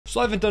So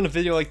I haven't done a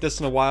video like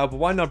this in a while, but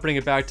why not bring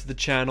it back to the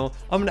channel?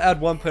 I'm going to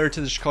add one player to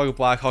the Chicago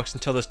Blackhawks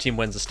until this team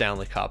wins the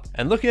Stanley Cup.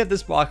 And looking at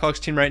this Blackhawks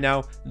team right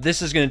now,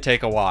 this is going to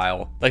take a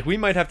while. Like, we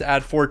might have to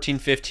add 14,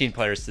 15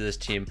 players to this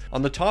team.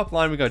 On the top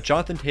line, we got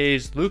Jonathan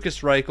Toews,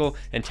 Lucas Reichel,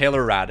 and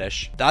Taylor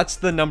Radish. That's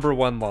the number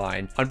one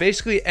line. On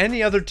basically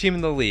any other team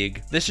in the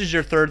league, this is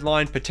your third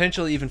line,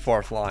 potentially even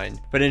fourth line.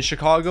 But in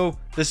Chicago,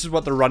 this is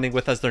what they're running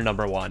with as their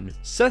number one.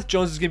 Seth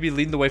Jones is going to be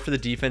leading the way for the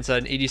defense at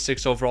an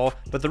 86 overall,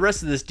 but the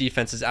rest of this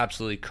defense is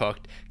absolutely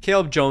cooked.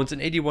 Caleb Jones,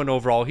 an 81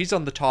 overall, he's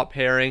on the top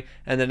pairing,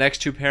 and the next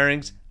two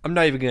pairings, I'm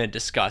not even going to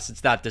discuss.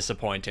 It's that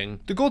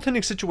disappointing. The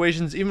goaltending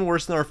situation is even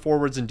worse than our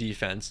forwards and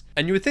defense,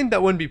 and you would think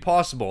that wouldn't be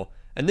possible.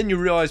 And then you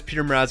realize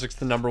Peter Mrazek's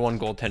the number one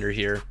goaltender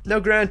here. Now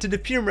granted,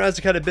 if Peter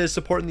Mrazek had a bit of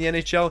support in the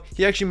NHL,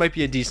 he actually might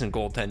be a decent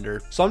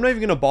goaltender. So I'm not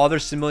even going to bother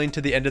simulating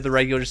to the end of the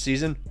regular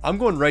season. I'm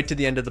going right to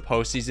the end of the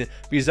postseason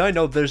because I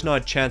know there's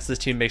not a chance this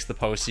team makes the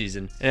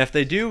postseason. And if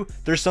they do,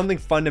 there's something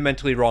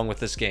fundamentally wrong with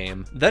this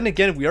game. Then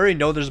again, we already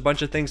know there's a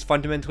bunch of things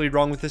fundamentally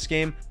wrong with this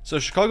game, so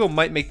Chicago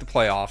might make the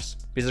playoffs,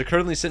 because they're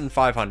currently sitting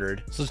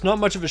 500. So it's not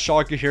much of a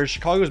shocker here.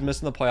 Chicago's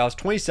missing the playoffs,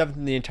 27th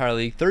in the entire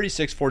league,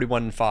 36,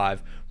 41, and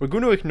 5. We're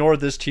going to ignore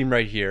this team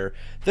right here.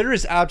 There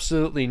is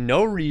absolutely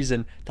no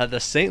reason that the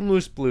St.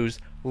 Louis Blues,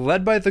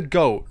 led by the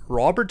GOAT,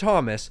 Robert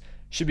Thomas,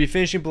 should be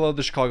finishing below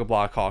the Chicago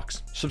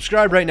Blackhawks.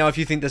 Subscribe right now if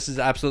you think this is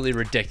absolutely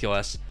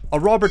ridiculous. A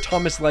Robert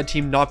Thomas-led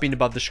team not being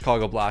above the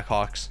Chicago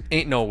Blackhawks.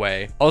 Ain't no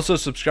way. Also,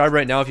 subscribe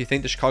right now if you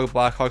think the Chicago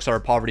Blackhawks are a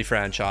poverty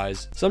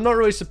franchise. So I'm not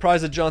really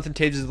surprised that Jonathan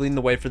Toews is leading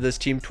the way for this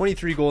team.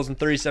 23 goals and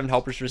 37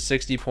 helpers for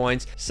 60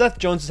 points. Seth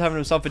Jones is having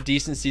himself a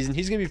decent season.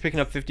 He's going to be picking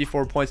up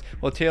 54 points,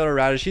 while Taylor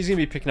Radish, he's going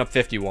to be picking up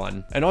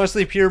 51. And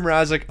honestly, Peter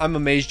Mrazek, I'm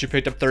amazed you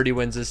picked up 30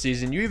 wins this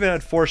season. You even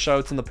had 4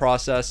 shutouts in the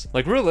process.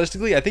 Like,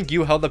 realistically, I think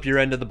you held up your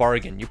end of the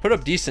bargain. You put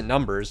up decent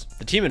numbers.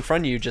 The team in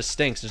front of you just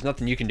stinks. There's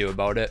nothing you can do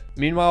about it.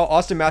 Meanwhile,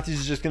 Austin Matthews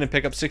is just going to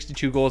pick up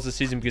 62 goals this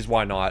season because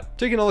why not?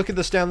 Taking a look at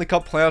the Stanley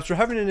Cup playoffs, we're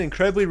having an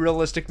incredibly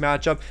realistic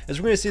matchup as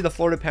we're going to see the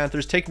Florida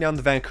Panthers taking down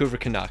the Vancouver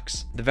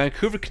Canucks. The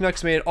Vancouver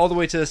Canucks made it all the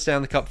way to the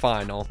Stanley Cup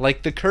final,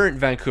 like the current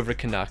Vancouver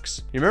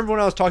Canucks. You remember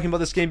when I was talking about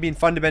this game being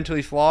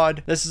fundamentally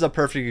flawed? This is a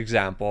perfect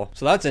example.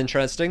 So that's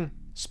interesting.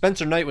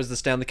 Spencer Knight was the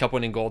Stanley Cup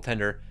winning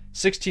goaltender.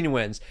 16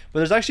 wins. But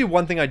there's actually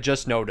one thing I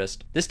just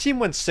noticed. This team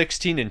went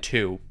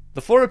 16-2. The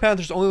Florida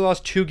Panthers only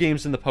lost 2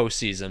 games in the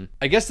postseason.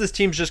 I guess this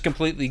team's just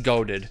completely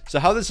goated. So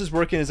how this is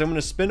working is I'm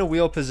going to spin a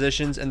wheel of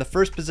positions, and the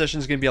first position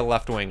is going to be a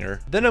left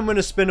winger. Then I'm going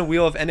to spin a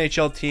wheel of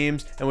NHL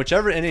teams, and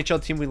whichever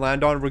NHL team we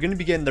land on, we're going to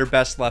be getting their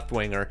best left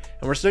winger.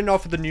 And we're starting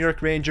off with the New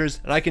York Rangers,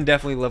 and I can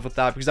definitely live with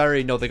that because I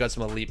already know they got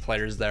some elite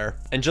players there.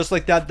 And just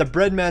like that, the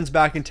Breadman's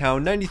back in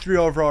town. 93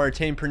 overall,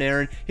 Artemi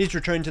Panarin. He's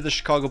returning to the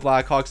Chicago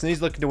Blackhawks, and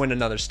he's looking to win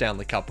another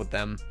Stanley Cup with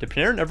them. Did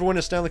Panarin ever win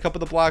a Stanley Cup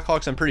with the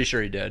Blackhawks? I'm pretty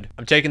sure he did.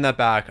 I'm taking that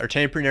back.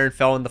 Artemi Panarin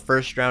fell in the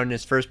first round in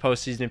his first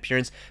postseason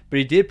appearance, but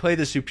he did play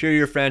the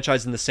superior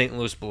franchise in the St.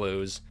 Louis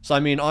Blues. So I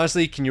mean,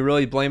 honestly, can you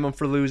really blame him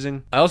for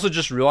losing? I also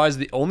just realized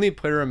the only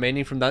player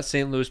remaining from that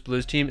St. Louis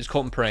Blues team is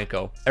Colton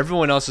Parayko.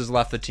 Everyone else has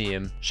left the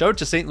team. Shout out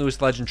to St. Louis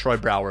legend Troy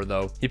Brouwer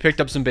though. He picked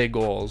up some big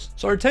goals.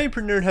 So Artemi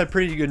Panarin had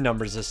pretty good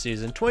numbers this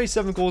season.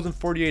 27 goals and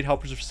 48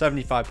 helpers for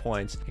 75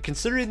 points. And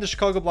considering the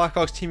Chicago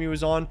Blackhawks team he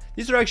was on,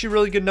 these are actually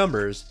really good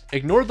numbers.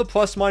 Ignore the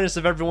plus minus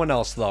of everyone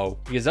else though,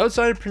 because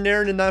outside of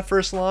Panarin in that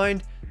first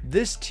line,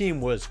 this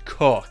team was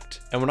cooked.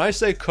 And when I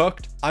say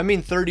cooked, I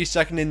mean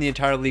 32nd in the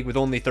entire league with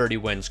only 30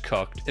 wins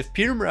cooked. If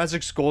Peter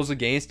Mrazek's goals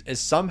against is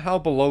somehow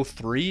below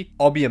 3,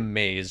 I'll be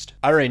amazed.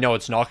 I already know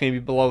it's not going to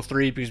be below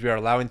 3 because we are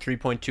allowing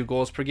 3.2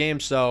 goals per game.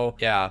 So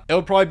yeah,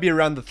 it'll probably be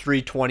around the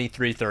 320,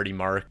 330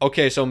 mark.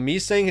 Okay, so me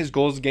saying his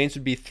goals against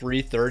would be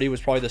 330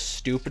 was probably the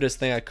stupidest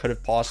thing I could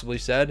have possibly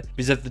said.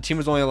 Because if the team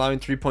was only allowing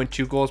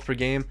 3.2 goals per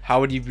game,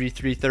 how would he be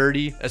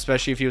 330?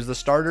 Especially if he was the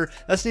starter?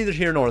 That's neither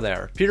here nor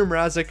there. Peter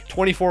Mrazek,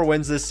 24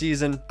 wins this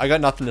season. I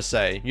got nothing to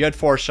say. You had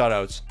 4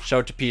 shutouts. Shout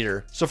out to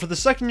Peter. So for the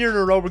second year in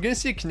a row, we're going to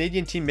see a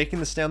Canadian team making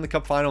the Stanley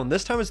Cup final, and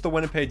this time it's the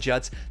Winnipeg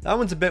Jets. That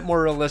one's a bit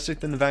more realistic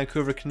than the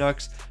Vancouver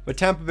Canucks, but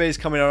Tampa Bay is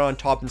coming out on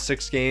top in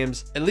 6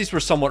 games. At least we're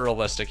somewhat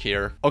realistic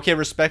here. Okay,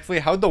 respectfully,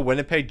 how did the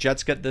Winnipeg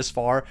Jets get this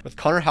far with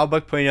Connor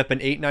Hellebuyck putting up an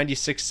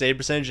 .896 save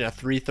percentage and a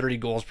 .330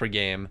 goals per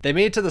game? They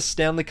made it to the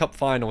Stanley Cup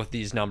final with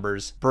these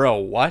numbers. Bro,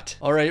 what?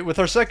 Alright, with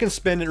our second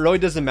spin, it really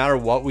doesn't matter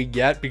what we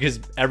get because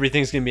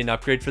everything's going to be an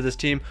upgrade for this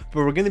team, but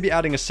we're going to be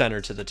adding a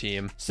center to the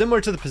team.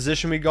 Similar to the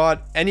position we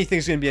got,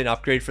 anything's going to be an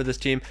upgrade for this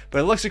team, but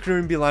it looks like we're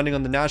going to be landing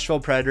on the Nashville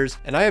Predators,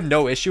 and I have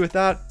no issue with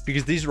that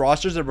because these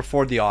rosters are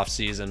before the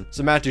offseason.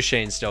 So Matt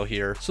Duchene's still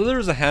here. So there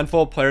was a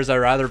handful of players I'd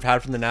rather have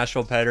had from the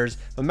Nashville Predators,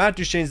 but Matt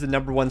Duchene's the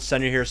number 1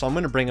 center here, so I'm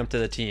going to bring him to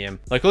the team.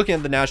 Like looking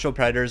at the Nashville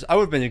Predators, I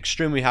would have been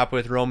extremely happy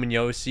with Roman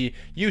Josi,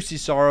 UC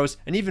Saros,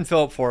 and even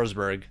Philip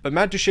Forsberg. But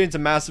Matt Duchene's a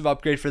massive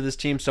upgrade for this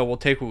team, so we'll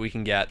take what we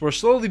can get. We're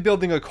slowly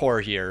building a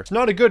core here. It's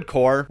not a good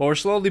core, but we're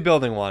slowly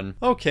building one.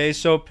 Okay,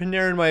 so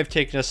Panarin might have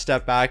taken a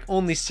step back,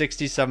 only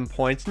 67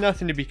 points,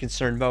 nothing to be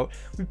concerned about.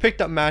 We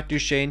picked up Matt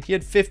Duchene, he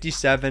had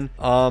 57.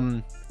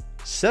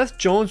 Seth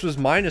Jones was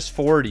minus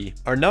 40.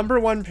 Our number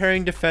one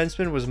pairing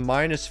defenseman was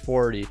minus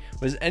 40.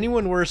 Was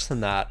anyone worse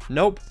than that?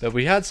 Nope. But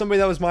we had somebody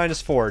that was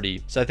minus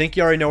 40. So I think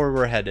you already know where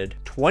we're headed.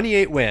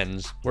 28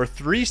 wins. We're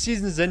 3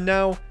 seasons in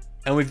now,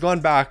 and we've gone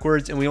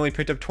backwards and we only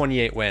picked up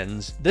 28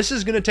 wins. This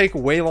is going to take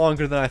way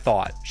longer than I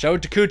thought. Shout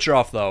out to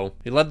Kucherov though.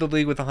 He led the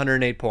league with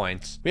 108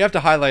 points. We have to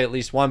highlight at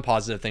least one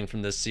positive thing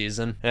from this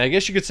season. And I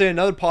guess you could say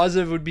another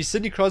positive would be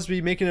Sidney Crosby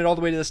making it all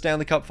the way to the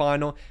Stanley Cup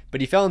final, but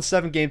he fell in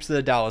 7 games to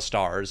the Dallas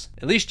Stars.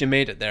 At least you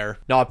made it there.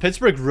 Nah,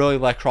 Pittsburgh really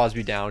let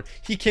Crosby down.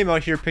 He came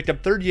out here, picked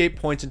up 38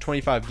 points in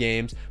 25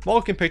 games.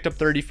 Malkin picked up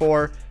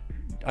 34.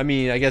 I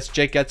mean, I guess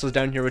Jake Getzel's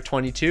down here with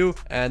 22,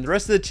 and the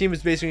rest of the team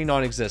is basically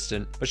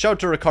non-existent. But shout out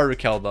to Rickard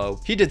Rakell though.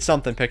 He did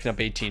something picking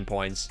up 18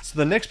 points. So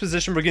the next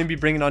position we're going to be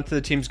bringing onto the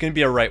team is going to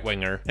be a right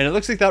winger. And it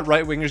looks like that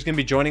right winger is going to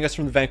be joining us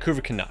from the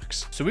Vancouver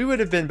Canucks. So we would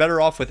have been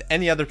better off with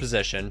any other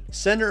position.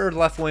 Center or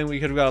left wing, we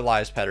could have got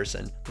Elias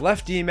Pettersson.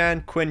 Left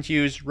D-man, Quinn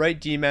Hughes. Right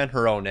D-man,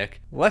 Hronek.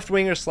 Left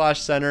winger /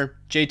 center,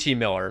 JT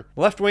Miller.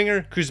 Left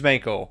winger,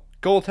 Kuzmenko.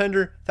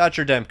 Goaltender,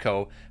 Thatcher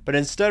Demko. But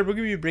instead, we're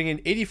going to be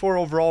bringing 84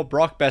 overall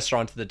Brock Besser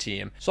onto the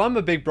team. So I'm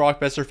a big Brock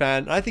Besser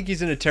fan, and I think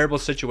he's in a terrible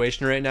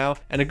situation right now.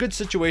 And a good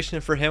situation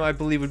for him, I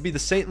believe, would be the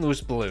St.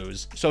 Louis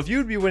Blues. So if you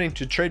would be willing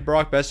to trade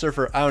Brock Besser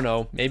for, I don't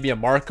know, maybe a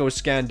Marco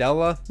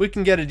Scandella, we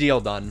can get a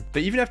deal done.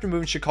 But even after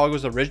moving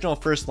Chicago's original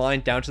first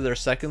line down to their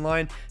second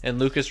line, and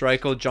Lucas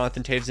Reichel,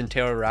 Jonathan Toews, and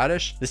Taylor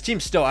Radish, this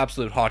team's still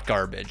absolute hot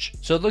garbage.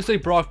 So it looks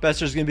like Brock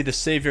Besser is going to be the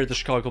savior of the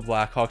Chicago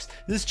Blackhawks.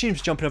 This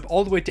team's jumping up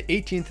all the way to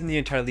 18th in the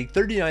entire league,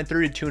 39,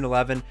 32, and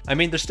 11. I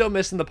mean, they're still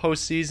missing the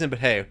postseason, but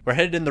hey, we're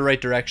headed in the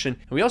right direction,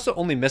 and we also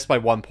only missed by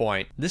 1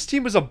 point. This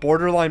team was a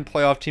borderline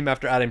playoff team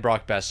after adding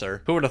Brock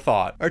Besser. Who would have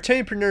thought?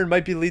 Artemi Panarin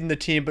might be leading the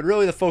team, but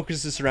really the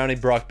focus is surrounding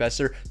Brock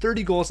Besser.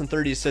 30 goals and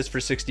 30 assists for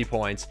 60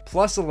 points.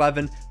 Plus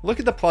 11. Look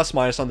at the plus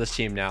minus on this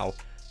team now.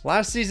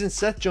 Last season,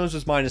 Seth Jones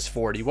was minus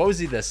 40. What was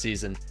he this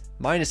season?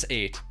 Minus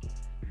 8.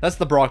 That's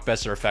the Brock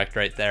Besser effect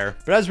right there.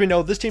 But as we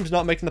know, this team's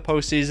not making the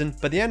postseason,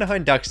 but the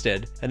Anaheim Ducks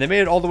did, and they made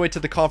it all the way to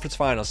the conference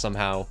finals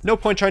somehow. No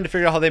point trying to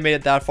figure out how they made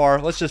it that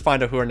far. Let's just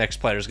find out who our next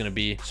player is going to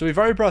be. So we've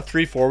already brought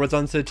 3 forwards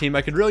onto the team.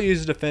 I could really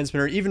use a defenseman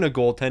or even a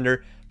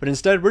goaltender, but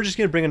instead we're just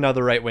going to bring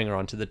another right winger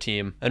onto the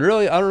team. And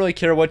really, I don't really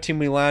care what team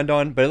we land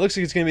on, but it looks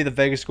like it's going to be the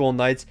Vegas Golden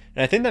Knights,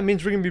 and I think that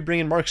means we're going to be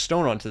bringing Mark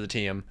Stone onto the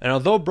team. And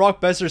although Brock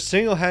Besser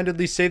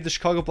single-handedly saved the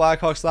Chicago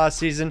Blackhawks last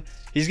season,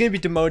 he's going to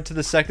be demoted to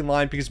the second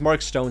line because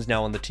Mark Stone's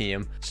now on the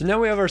team. So now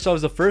we have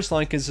ourselves the first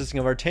line consisting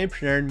of Artemi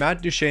Panarin,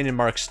 Matt Duchene, and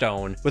Mark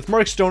Stone. With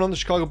Mark Stone on the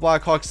Chicago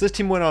Blackhawks, this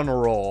team went on a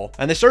roll,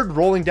 and they started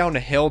rolling down a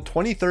hill,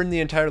 23rd in the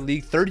entire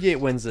league, 38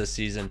 wins this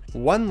season,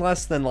 1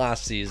 less than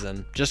last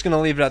season. Just going to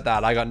leave it at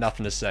that. I got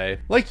nothing to say.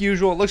 Like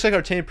usual, it looks like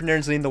Artemi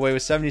Panarin's leading the way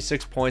with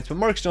 76 points, but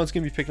Mark Stone's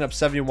going to be picking up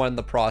 71 in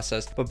the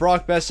process. But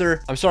Brock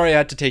Besser, I'm sorry I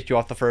had to take you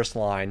off the first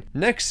line.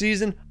 Next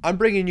season, I'm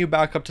bringing you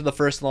back up to the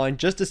first line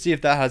just to see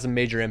if that has a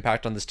major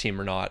impact on this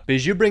team or not,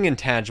 because you bring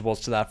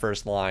intangibles to that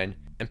first line,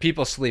 and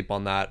people sleep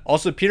on that.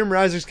 Also, Peter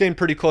Mrazek's getting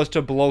pretty close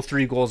to below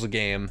 3 goals a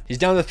game. He's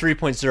down to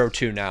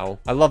 3.02 now.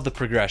 I love the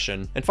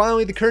progression. And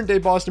finally, the current day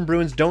Boston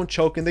Bruins don't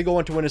choke, and they go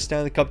on to win a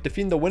Stanley Cup,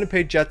 defeating the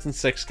Winnipeg Jets in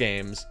 6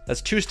 games.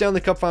 That's 2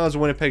 Stanley Cup finals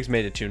Winnipeg's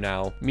made it to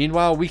now.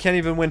 Meanwhile, we can't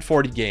even win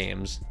 40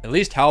 games. At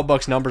least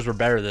Halbuck's numbers were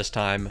better this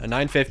time, a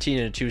 915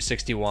 and a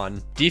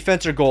 261.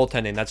 Defense or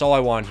goaltending, that's all I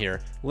want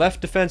here.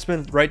 Left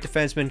defenseman, right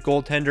defenseman,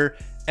 goaltender,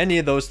 any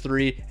of those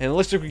 3, and it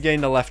looks like we're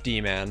getting the left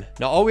D-man.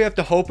 Now all we have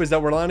to hope is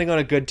that we're landing on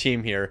a good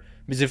team here,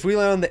 because if we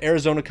land on the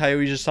Arizona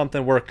Coyotes or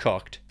something, we're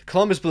cooked. The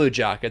Columbus Blue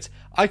Jackets,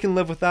 I can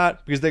live with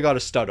that because they got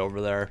a stud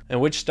over there. And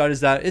which stud is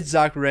that? It's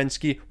Zach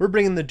Werenski. We're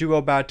bringing the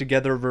duo back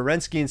together,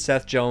 Werenski and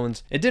Seth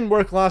Jones. It didn't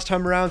work last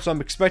time around, so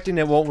I'm expecting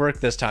it won't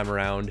work this time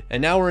around.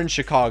 And now we're in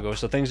Chicago,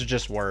 so things are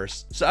just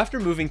worse. So after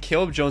moving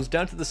Caleb Jones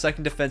down to the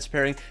second defense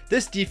pairing,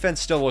 this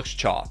defense still looks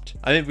chopped.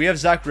 I mean, we have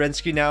Zach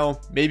Werenski now.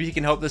 Maybe he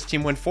can help this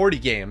team win 40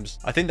 games.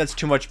 I think that's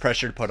too much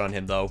pressure to put on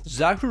him though.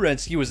 Zach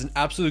Werenski was an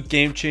absolute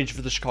game changer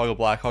for the Chicago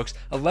Blackhawks,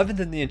 11th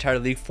in the entire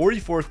league,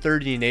 44,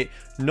 30, and 8.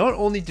 Not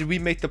only did we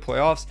make the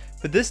playoffs,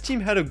 but this team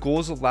had a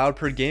goals allowed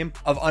per game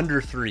of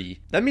under 3.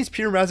 That means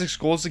Peter Mrazek's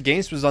goals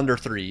against was under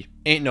 3.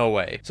 Ain't no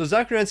way. So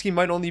Zach Werenski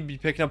might only be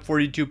picking up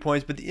 42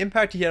 points, but the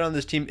impact he had on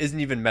this team isn't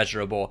even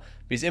measurable.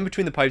 Because in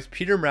between the pipes,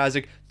 Peter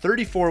Mrazek,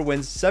 34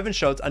 wins, 7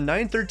 shots, a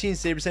 913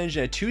 save percentage,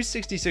 and a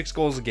 266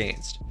 goals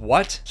against.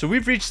 What? So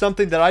we've reached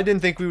something that I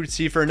didn't think we would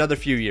see for another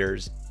few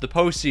years. The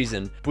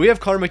postseason. But we have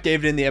Connor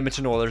McDavid in the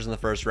Edmonton Oilers in the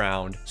first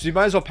round. So we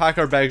might as well pack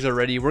our bags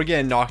already. We're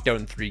getting knocked out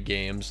in 3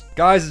 games.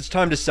 Guys, it's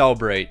time to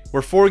celebrate.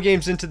 We're 4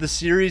 games into the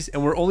series,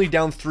 and we're only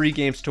down 3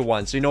 games to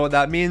 1. So you know what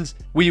that means?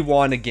 We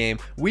won a game.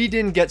 We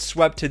didn't get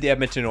swept to the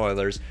Edmonton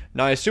Oilers.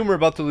 Now I assume we're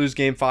about to lose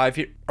game 5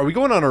 here. Are we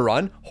going on a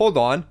run? Hold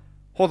on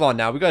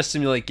now. We gotta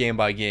simulate game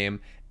by game.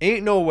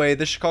 Ain't no way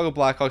the Chicago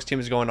Blackhawks team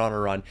is going on a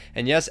run.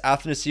 And yes,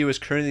 Athanasiou is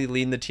currently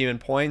leading the team in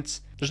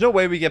points. There's no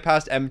way we get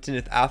past Edmonton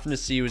if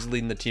Athanasiou is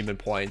leading the team in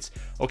points.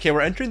 Okay,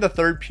 we're entering the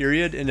third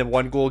period in a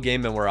 1-goal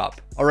game and we're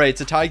up. Alright,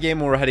 it's a tie game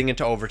and we're heading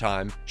into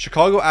overtime.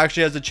 Chicago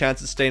actually has a chance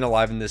of staying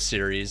alive in this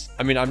series.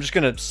 I mean, I'm just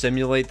going to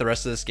simulate the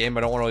rest of this game.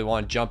 I don't really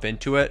want to jump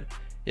into it.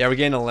 Yeah, we're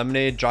getting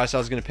eliminated.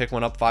 Draisaitl's going to pick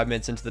one up 5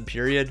 minutes into the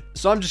period.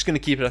 So I'm just going to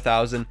keep it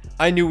 1,000.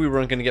 I knew we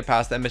weren't going to get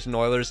past the Edmonton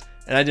Oilers,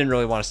 and I didn't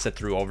really want to sit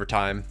through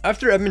overtime.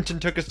 After Edmonton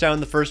took us down in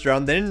the first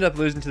round, they ended up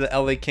losing to the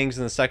LA Kings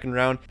in the second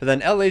round, but then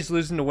LA's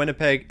losing to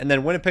Winnipeg, and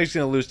then Winnipeg's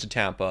going to lose to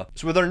Tampa.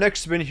 So with our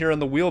next spin here on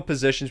the wheel of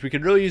positions, we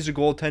could really use a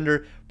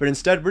goaltender, but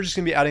instead we're just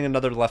going to be adding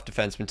another left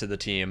defenseman to the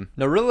team.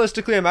 Now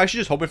realistically, I'm actually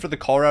just hoping for the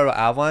Colorado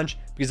Avalanche,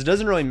 because it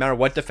doesn't really matter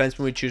what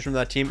defenseman we choose from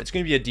that team. It's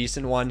going to be a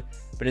decent one.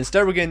 But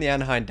instead we're getting the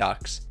Anaheim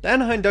Ducks. The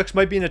Anaheim Ducks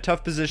might be in a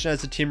tough position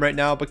as a team right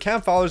now, but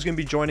Cam Fowler is going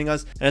to be joining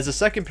us, and as a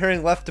second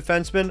pairing left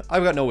defenseman,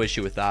 I've got no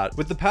issue with that.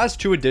 With the past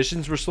 2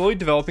 additions, we're slowly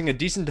developing a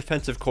decent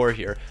defensive core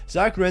here.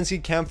 Zach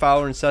Werenski, Cam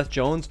Fowler, and Seth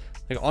Jones.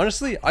 Like,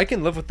 honestly, I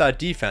can live with that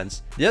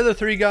defense. The other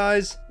 3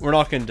 guys, we're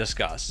not going to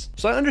discuss.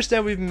 So I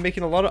understand we've been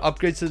making a lot of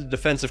upgrades to the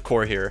defensive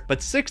core here, but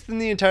 6th in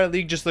the entire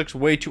league just looks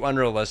way too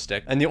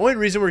unrealistic. And the only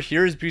reason we're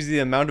here is because of the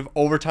amount of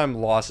overtime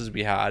losses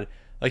we had.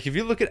 Like, if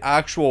you look at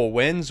actual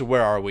wins,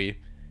 where are we?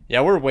 Yeah,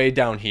 we're way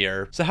down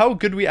here. So how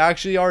good we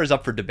actually are is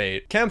up for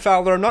debate. Cam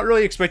Fowler, I'm not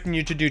really expecting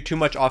you to do too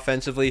much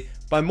offensively,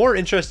 but I'm more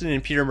interested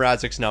in Peter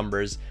Mrazek's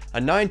numbers. A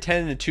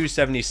 910 and a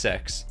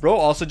 276. Bro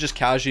also just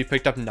casually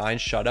picked up 9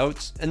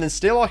 shutouts, and then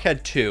Stalock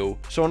had 2.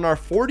 So in our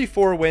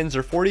 44 wins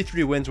or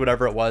 43 wins,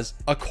 whatever it was,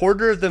 a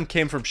quarter of them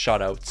came from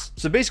shutouts.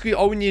 So basically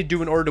all we need to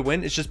do in order to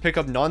win is just pick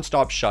up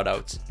non-stop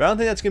shutouts. But I don't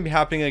think that's going to be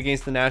happening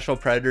against the Nashville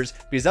Predators,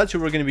 because that's who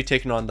we're going to be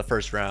taking on in the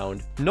first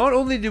round. Not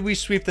only did we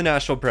sweep the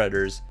Nashville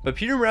Predators, but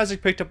Peter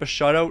Mrazek picked up a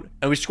shutout,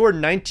 and we scored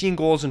 19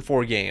 goals in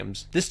 4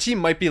 games. This team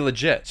might be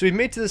legit. So we've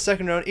made to the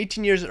second round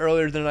 18 years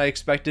earlier than I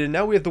expected, and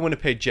now we have the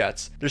Winnipeg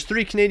Jets. There's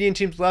 3 Canadian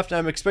teams left, and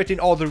I'm expecting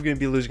all of them are going to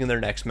be losing in their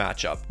next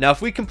matchup. Now,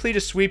 if we complete a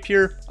sweep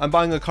here, I'm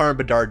buying a Connor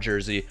Bedard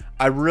jersey.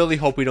 I really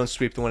hope we don't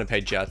sweep the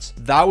Winnipeg Jets.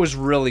 That was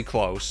really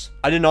close.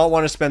 I did not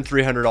want to spend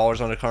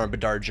 $300 on a Connor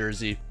Bedard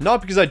jersey.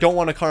 Not because I don't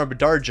want a Connor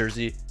Bedard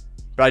jersey,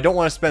 but I don't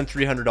want to spend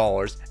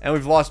 $300, and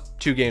we've lost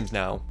 2 games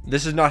now.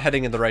 This is not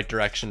heading in the right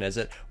direction, is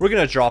it? We're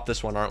going to drop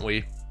this one, aren't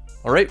we?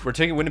 Alright, we're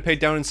taking Winnipeg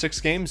down in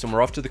 6 games, and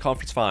we're off to the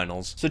conference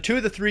finals. So 2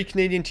 of the 3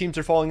 Canadian teams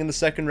are falling in the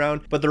second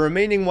round, but the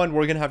remaining one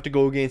we're going to have to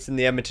go against in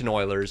the Edmonton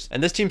Oilers.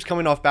 And this team's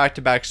coming off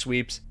back-to-back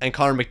sweeps, and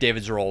Connor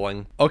McDavid's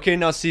rolling. Okay,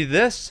 now see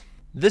this?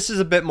 This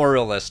is a bit more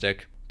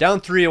realistic.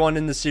 Down 3-1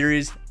 in the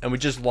series, and we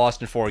just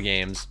lost in 4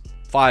 games.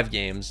 5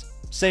 games.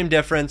 Same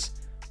difference.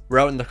 We're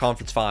out in the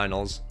conference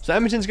finals. So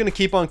Edmonton's going to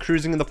keep on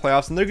cruising in the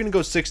playoffs, and they're going to go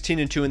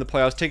 16-2 in the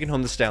playoffs, taking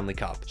home the Stanley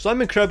Cup. So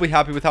I'm incredibly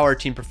happy with how our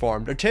team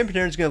performed. Our Tampa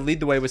Panarin is going to lead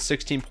the way with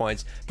 16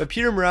 points, but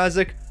Peter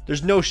Mrazek,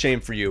 there's no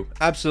shame for you.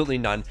 Absolutely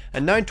none. A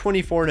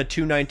 924 and a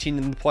 219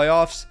 in the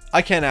playoffs,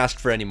 I can't ask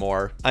for any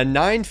more. A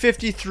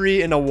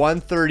 953 and a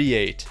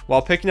 138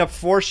 while picking up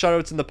 4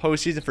 shutouts in the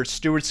postseason for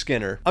Stuart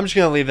Skinner. I'm just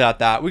going to leave it at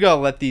that. We got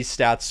to let these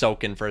stats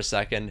soak in for a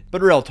second.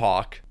 But real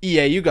talk,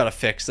 EA, you got to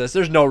fix this.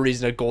 There's no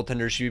reason a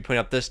goaltender should be putting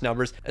up this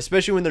numbers,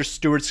 especially when there's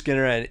Stuart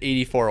Skinner at an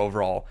 84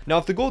 overall. Now,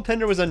 if the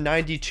goaltender was a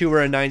 92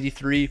 or a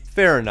 93,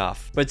 fair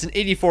enough. But it's an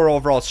 84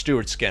 overall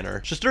Stuart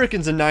Skinner.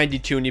 Shesterkin's a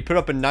 92 and he put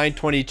up a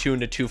 922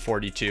 and a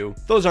 242.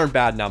 Those aren't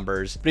bad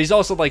numbers, but he's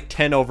also like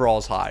 10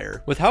 overalls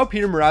higher. With how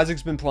Peter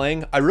Mrazek's been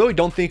playing, I really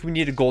don't think we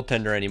need a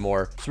goaltender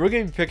anymore. So we're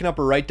going to be picking up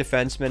a right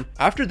defenseman.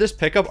 After this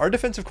pickup, our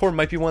defensive core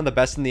might be one of the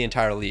best in the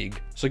entire league.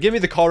 So give me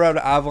the Colorado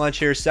Avalanche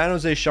here, San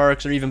Jose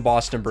Sharks, or even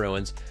Boston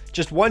Bruins.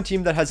 Just one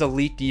team that has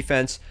elite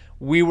defense.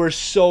 We were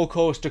so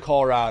close to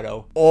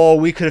Colorado. Oh,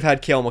 we could have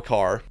had Cale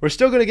Makar. We're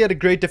still going to get a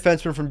great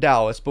defenseman from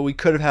Dallas, but we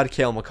could have had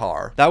Cale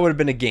Makar. That would have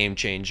been a game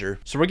changer.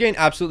 So we're getting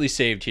absolutely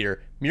saved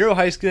here. Miro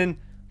Heiskanen,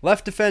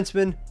 left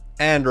defenseman,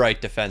 and right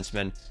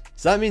defenseman.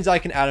 So that means I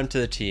can add him to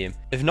the team.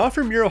 If not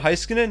for Miro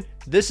Heiskanen,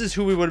 this is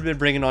who we would have been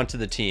bringing onto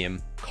the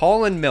team.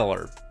 Colin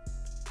Miller.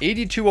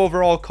 82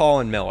 overall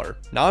Colin Miller.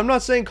 Now, I'm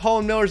not saying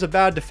Colin Miller's a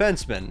bad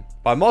defenseman,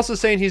 but I'm also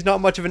saying he's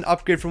not much of an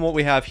upgrade from what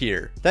we have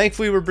here.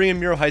 Thankfully, we're bringing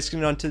Miro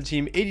Heiskanen onto the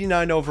team,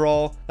 89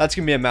 overall. That's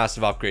going to be a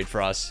massive upgrade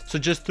for us. So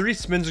just 3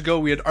 spins ago,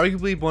 we had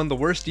arguably one of the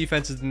worst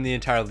defenses in the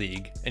entire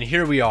league. And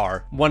here we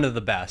are, one of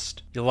the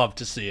best. You'll love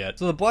to see it.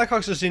 So the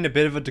Blackhawks are seeing a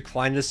bit of a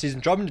decline this season,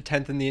 dropping to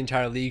 10th in the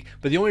entire league.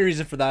 But the only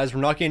reason for that is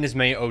we're not getting as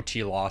many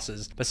OT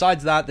losses.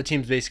 Besides that, the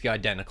team's basically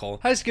identical.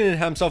 Heiskanen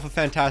had himself a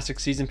fantastic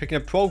season, picking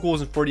up 12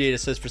 goals and 48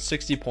 assists for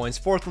 60 points,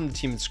 4th on the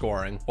team in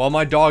scoring. While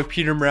my dog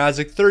Peter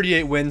Mrazek,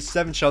 38 wins,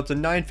 7 shutouts, a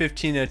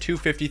 915 and a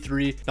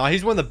 253. Now,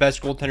 he's one of the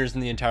best goaltenders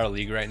in the entire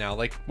league right now.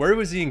 Like, where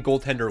was he in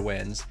goaltender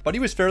wins? But he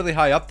was fairly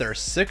high up there,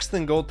 6th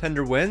in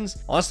goaltender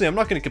wins. Honestly, I'm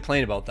not going to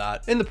complain about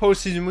that. In the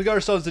postseason, we got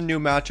ourselves a new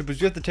matchup, because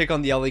we have to take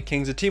on the LA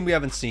Kings, a team we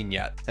haven't seen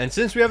yet. And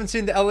since we haven't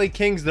seen the LA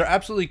Kings, they're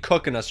absolutely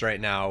cooking us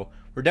right now.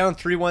 We're down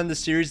 3-1 in the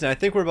series, and I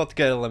think we're about to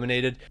get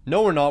eliminated.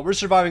 No, we're not. We're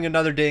surviving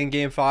another day in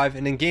Game 5,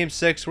 and in Game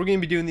 6, we're going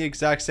to be doing the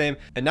exact same,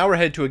 and now we're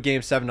headed to a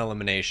Game 7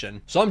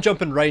 elimination. So I'm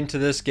jumping right into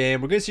this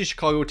game. We're going to see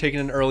Chicago taking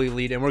an early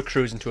lead, and we're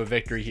cruising to a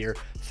victory here.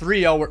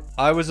 3-0.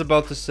 I was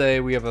about to say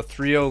we have a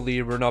 3-0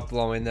 lead. We're not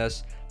blowing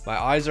this. My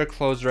eyes are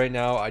closed right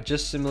now. I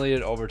just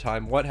simulated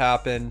overtime. What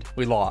happened?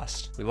 We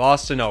lost. We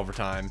lost in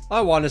overtime. I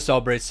want to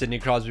celebrate Sidney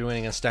Crosby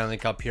winning a Stanley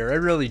Cup here. I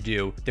really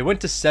do. They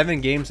went to 7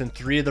 games in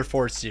 3 of their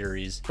 4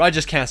 series. But I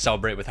just can't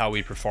celebrate with how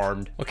we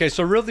performed. Okay,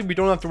 so really we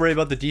don't have to worry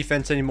about the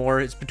defense anymore.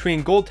 It's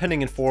between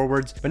goaltending and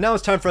forwards. But now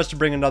it's time for us to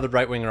bring another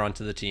right winger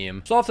onto the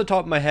team. So off the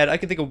top of my head, I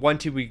can think of one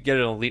team we could get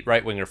an elite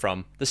right winger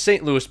from. The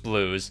St. Louis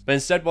Blues. But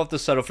instead we'll have to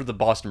settle for the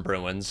Boston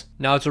Bruins.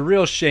 Now it's a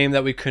real shame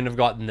that we couldn't have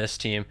gotten this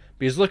team.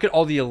 Because look at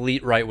all the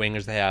elite right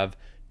wingers they have.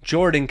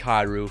 Jordan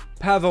Kyrou,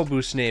 Pavel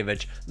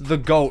Buchnevich, the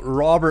GOAT,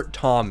 Robert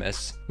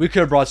Thomas. We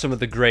could have brought some of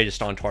the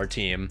greatest onto our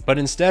team. But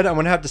instead, I'm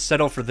going to have to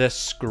settle for this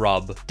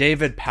scrub,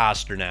 David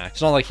Pastrnak.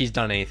 It's not like he's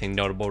done anything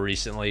notable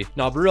recently.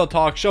 No, but real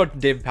talk, shout out to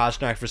David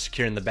Pastrnak for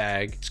securing the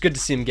bag. It's good to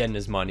see him getting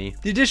his money.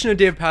 The addition of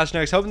David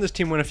Pastrnak is helping this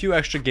team win a few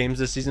extra games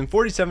this season,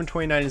 47,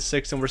 29, and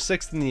 6, and we're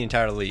 6th in the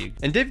entire league.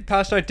 And David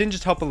Pastrnak didn't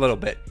just help a little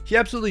bit. He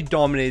absolutely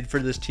dominated for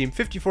this team,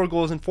 54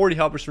 goals and 40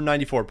 helpers for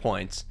 94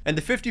 points. And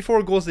the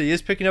 54 goals that he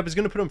is picking up is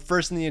going to put him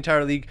first in the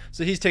entire league,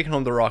 so he's taking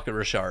home the Rocket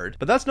Richard.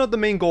 But that's not the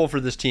main goal for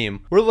this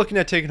team. We're looking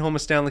at taking home a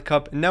Stanley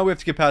Cup, and now we have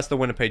to get past the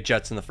Winnipeg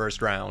Jets in the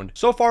first round.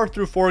 So far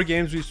through 4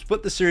 games, we've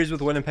split the series with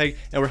Winnipeg,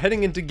 and we're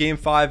heading into Game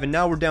 5, and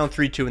now we're down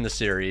 3-2 in the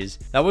series.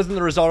 That wasn't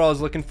the result I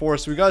was looking for,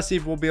 so we gotta see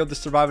if we'll be able to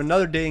survive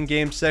another day in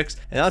Game 6,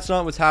 and that's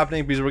not what's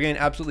happening because we're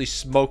getting absolutely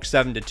smoked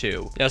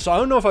 7-2. Yeah, so I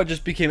don't know if I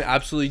just became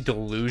absolutely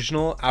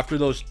delusional after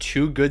those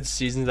 2 good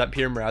seasons that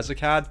Peter Mrazek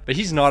had, but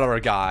he's not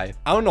our guy.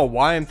 I don't know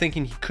why I'm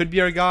thinking he could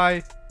be our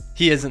guy.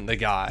 He isn't the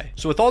guy.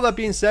 So with all that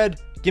being said,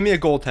 give me a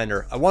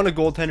goaltender. I want a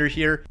goaltender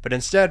here, but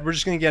instead we're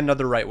just going to get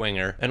another right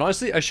winger. And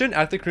honestly, I shouldn't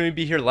have to currently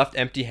be here left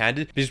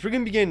empty-handed because we're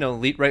going to be getting an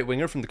elite right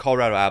winger from the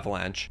Colorado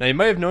Avalanche. Now you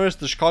might have noticed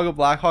the Chicago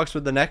Blackhawks were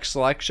the next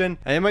selection,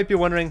 and you might be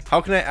wondering,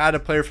 how can I add a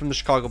player from the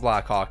Chicago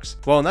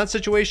Blackhawks? Well, in that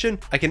situation,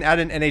 I can add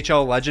an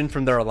NHL legend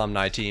from their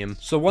alumni team.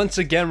 So once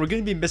again, we're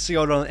going to be missing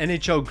out on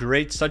NHL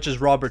greats such as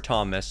Robert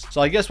Thomas.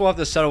 So I guess we'll have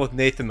to settle with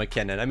Nathan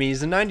MacKinnon. I mean,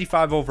 he's a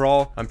 95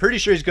 overall. I'm pretty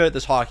sure he's good at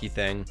this hockey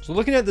thing. So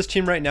looking at this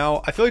team right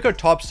now, I feel like our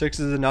top 6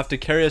 is enough to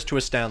carry us to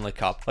a Stanley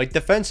Cup. Like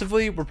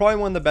defensively, we're probably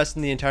one of the best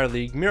in the entire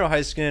league. Miro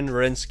Heiskanen,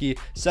 Werenski,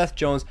 Seth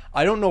Jones.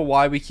 I don't know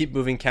why we keep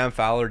moving Cam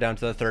Fowler down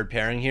to the 3rd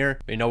pairing here,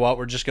 but you know what?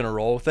 We're just going to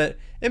roll with it.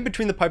 In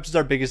between the pipes is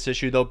our biggest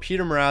issue though.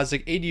 Peter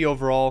Mrazek, 80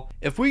 overall.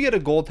 If we get a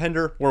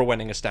goaltender, we're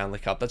winning a Stanley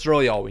Cup. That's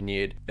really all we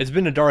need. It's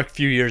been a dark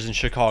few years in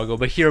Chicago,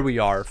 but here we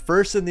are.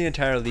 First in the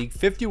entire league,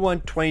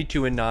 51,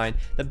 22, and 9.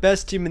 The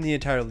best team in the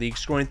entire league,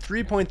 scoring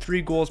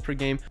 3.3 goals per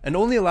game and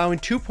only allowing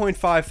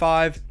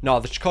 2.55. No,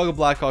 the Chicago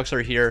Blackhawks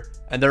are here,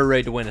 and they're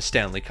ready to win a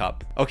Stanley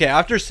Cup. Okay,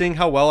 after seeing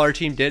how well our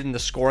team did and the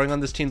scoring on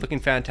this team looking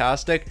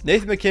fantastic,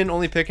 Nathan MacKinnon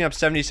only picking up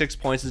 76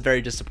 points is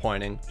very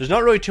disappointing. There's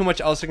not really too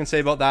much else I can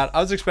say about that.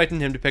 I was expecting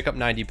him to pick up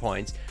 90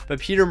 points, but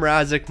Peter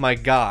Mrazek, my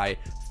guy,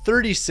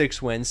 36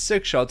 wins,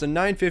 6 shots, a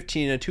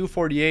 915 and a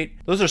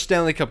 248. Those are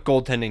Stanley Cup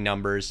goaltending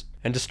numbers.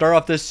 And to start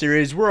off this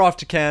series, we're off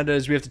to Canada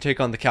as we have to take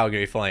on the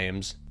Calgary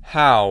Flames.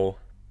 How?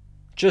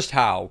 Just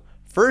how?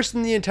 First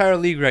in the entire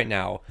league right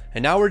now,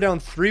 and now we're down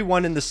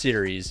 3-1 in the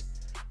series.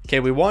 Okay,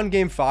 we won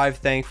Game 5,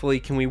 thankfully.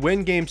 Can we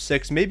win Game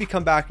 6? Maybe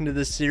come back into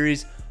this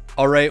series?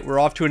 Alright, we're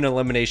off to an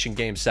elimination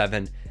Game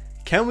 7.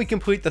 Can we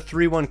complete the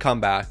 3-1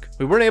 comeback?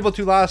 We weren't able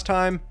to last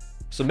time,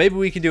 so maybe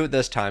we can do it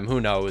this time, who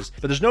knows.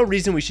 But there's no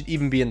reason we should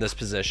even be in this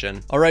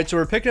position. Alright, so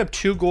we're picking up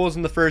 2 goals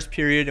in the first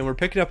period, and we're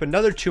picking up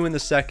another 2 in the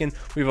second.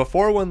 We have a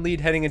 4-1 lead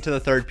heading into the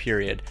 3rd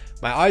period.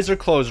 My eyes are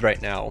closed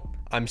right now.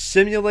 I'm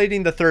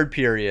simulating the 3rd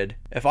period.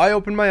 If I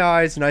open my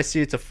eyes and I see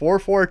it's a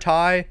 4-4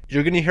 tie,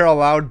 you're going to hear a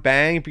loud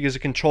bang because the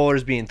controller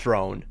is being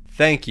thrown.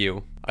 Thank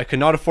you. I could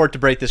not afford to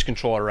break this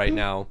controller right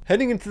now.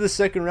 Heading into the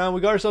 2nd round, we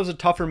got ourselves a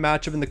tougher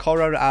matchup in the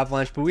Colorado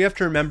Avalanche, but we have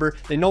to remember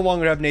they no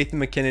longer have Nathan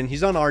MacKinnon.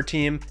 He's on our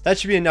team. That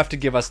should be enough to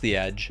give us the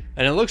edge.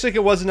 And it looks like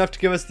it was enough to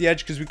give us the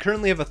edge because we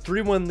currently have a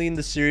 3-1 lead in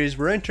the series.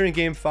 We're entering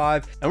Game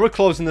 5, and we're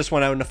closing this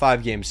one out in a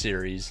 5-game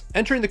series.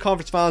 Entering the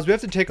conference finals, we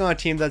have to take on a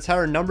team that's had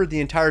our number the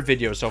entire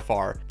video so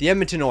far, the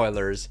Edmonton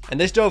Oilers. And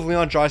they still have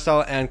Leon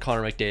Draisaitl and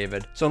Connor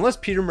McDavid. So unless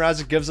Peter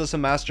Mrazek gives us a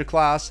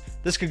masterclass,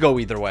 this could go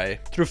either way.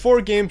 Through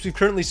 4 games, we've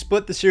currently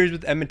split the series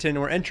with Edmonton,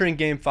 and we're entering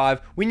Game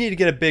 5. We need to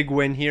get a big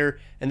win here,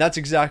 and that's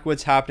exactly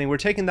what's happening. We're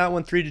taking that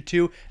one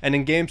 3-2, and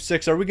in Game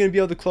 6, are we going to be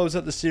able to close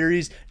out the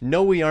series?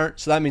 No, we aren't,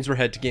 so that means we're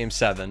headed to Game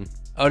 7.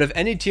 Out of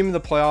any team in the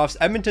playoffs,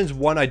 Edmonton's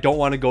one I don't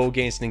want to go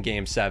against in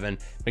Game 7.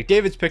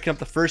 McDavid's picking up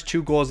the first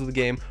 2 goals of the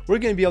game. We're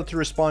going to be able to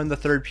respond in the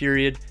 3rd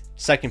period.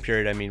 2nd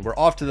period, I mean. We're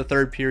off to the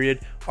 3rd period.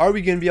 Are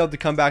we going to be able to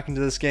come back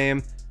into this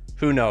game?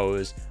 Who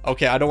knows?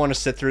 Okay, I don't want to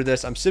sit through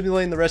this. I'm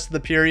simulating the rest of the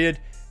period.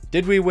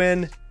 Did we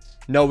win?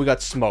 No, we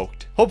got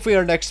smoked. Hopefully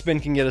our next spin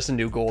can get us a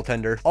new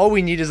goaltender. All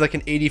we need is like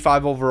an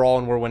 85 overall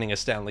and we're winning a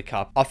Stanley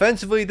Cup.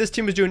 Offensively, this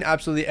team was doing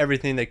absolutely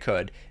everything they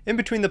could. In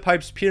between the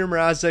pipes, Peter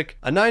Mrazek,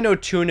 a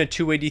 902 and a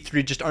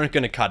 283 just aren't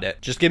going to cut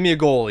it. Just give me a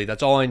goalie.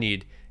 That's all I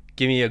need.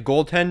 Give me a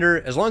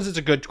goaltender, as long as it's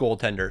a good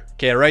goaltender.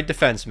 Okay, a right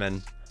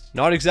defenseman.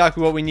 Not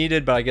exactly what we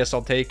needed, but I guess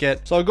I'll take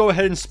it. So I'll go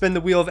ahead and spin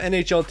the wheel of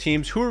NHL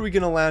teams. Who are we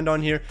going to land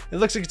on here? It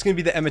looks like it's going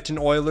to be the Edmonton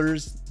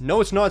Oilers.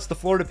 No, it's not. It's the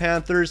Florida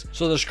Panthers.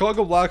 So the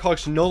Chicago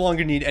Blackhawks no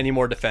longer need any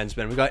more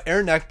defensemen. We got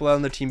Aaron Ekblad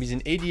on the team. He's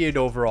an 88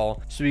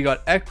 overall. So we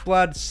got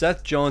Ekblad,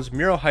 Seth Jones,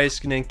 Miro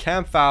Heiskanen,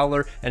 Cam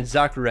Fowler, and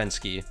Zach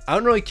Werenski. I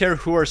don't really care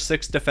who our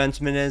sixth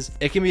defenseman is.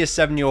 It can be a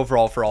 70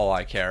 overall for all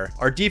I care.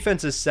 Our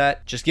defense is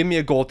set. Just give me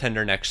a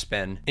goaltender next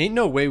spin. Ain't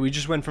no way we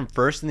just went from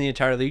first in the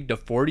entire league to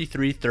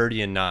 43,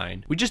 30, and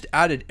 9. We just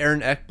added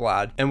Aaron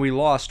Ekblad and we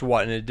lost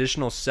what, an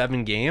additional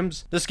 7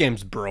 games? This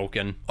game's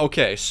broken.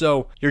 Okay,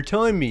 so you're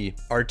telling me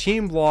our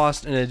team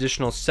lost an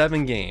additional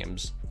 7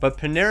 games, but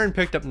Panarin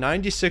picked up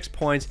 96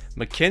 points,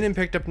 McKinnon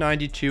picked up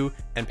 92,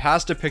 and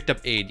Pasta picked up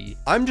 80.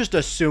 I'm just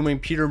assuming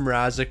Peter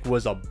Mrazek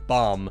was a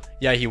bum.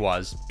 Yeah, he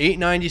was.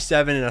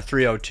 897 and a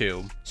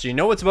 302. So you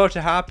know what's about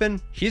to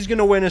happen? He's going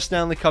to win a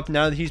Stanley Cup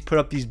now that he's put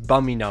up these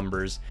bummy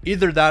numbers.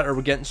 Either that or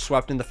we're getting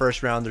swept in the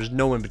first round. There's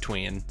no in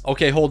between.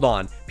 Okay, hold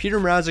on. Peter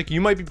Mrazek,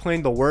 you might be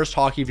playing the worst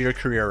hockey of your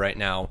career right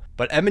now,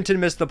 but Edmonton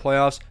missed the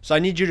playoffs, so I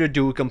need you to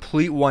do a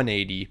complete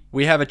 180.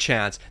 We have a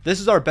chance. This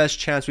is our best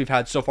chance we've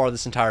had so far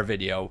this entire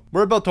video.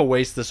 We're about to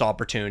waste this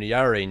opportunity.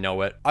 I already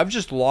know it. I've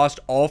just lost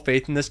all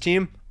faith in this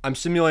team. I'm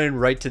simulating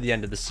right to the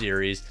end of the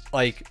series.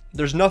 Like,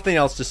 there's nothing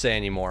else to say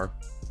anymore.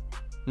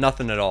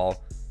 Nothing at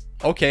all.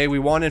 Okay, we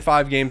won in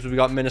 5 games, but we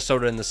got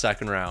Minnesota in the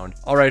second round.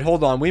 All right,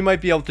 hold on. We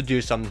might be able to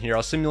do something here.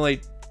 I'll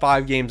simulate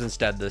 5 games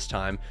instead this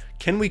time.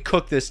 Can we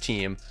cook this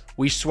team?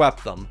 We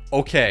swept them.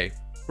 Okay.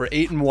 We're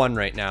 8-1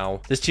 right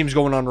now. This team's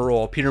going on a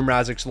roll. Peter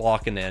Mrazek's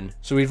locking in.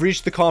 So we've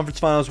reached the conference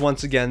finals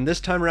once again. This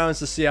time around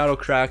it's the Seattle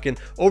Kraken.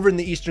 Over in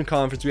the Eastern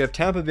Conference, we have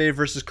Tampa Bay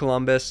versus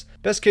Columbus.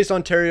 Best case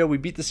Ontario, we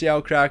beat the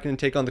Seattle Kraken and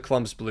take on the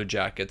Columbus Blue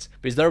Jackets.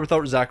 But he's there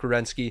without Zach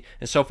Werenski,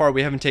 and so far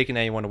we haven't taken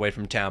anyone away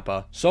from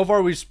Tampa. So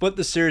far we've split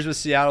the series with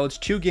Seattle. It's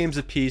 2 games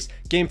apiece.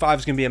 Game 5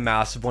 is going to be a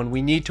massive one.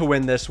 We need to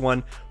win this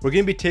one. We're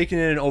going to be taking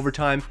it in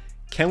overtime.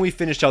 Can we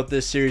finish out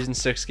this series in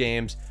 6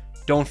 games?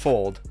 Don't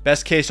fold.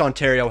 Best case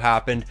Ontario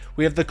happened.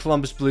 We have the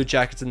Columbus Blue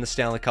Jackets in the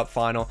Stanley Cup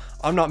final.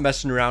 I'm not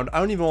messing around. I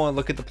don't even want to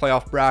look at the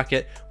playoff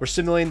bracket. We're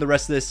simulating the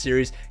rest of this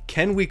series.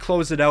 Can we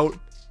close it out?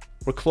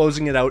 We're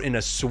closing it out in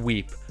a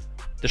sweep.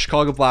 The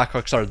Chicago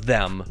Blackhawks are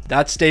them.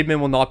 That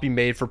statement will not be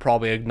made for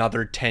probably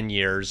another 10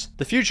 years.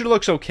 The future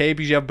looks okay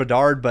because you have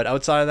Bedard, but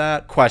outside of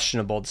that,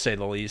 questionable to say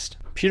the least.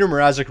 Peter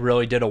Mrazek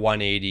really did a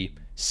 180.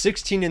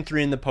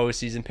 16-3 in the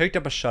postseason, picked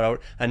up a shutout,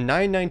 a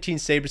 919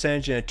 save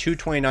percentage, and a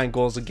 229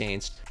 goals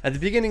against. At the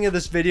beginning of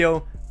this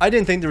video, I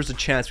didn't think there was a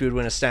chance we would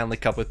win a Stanley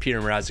Cup with Peter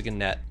Mrazek in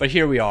net, but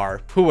here we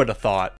are. Who would have thought?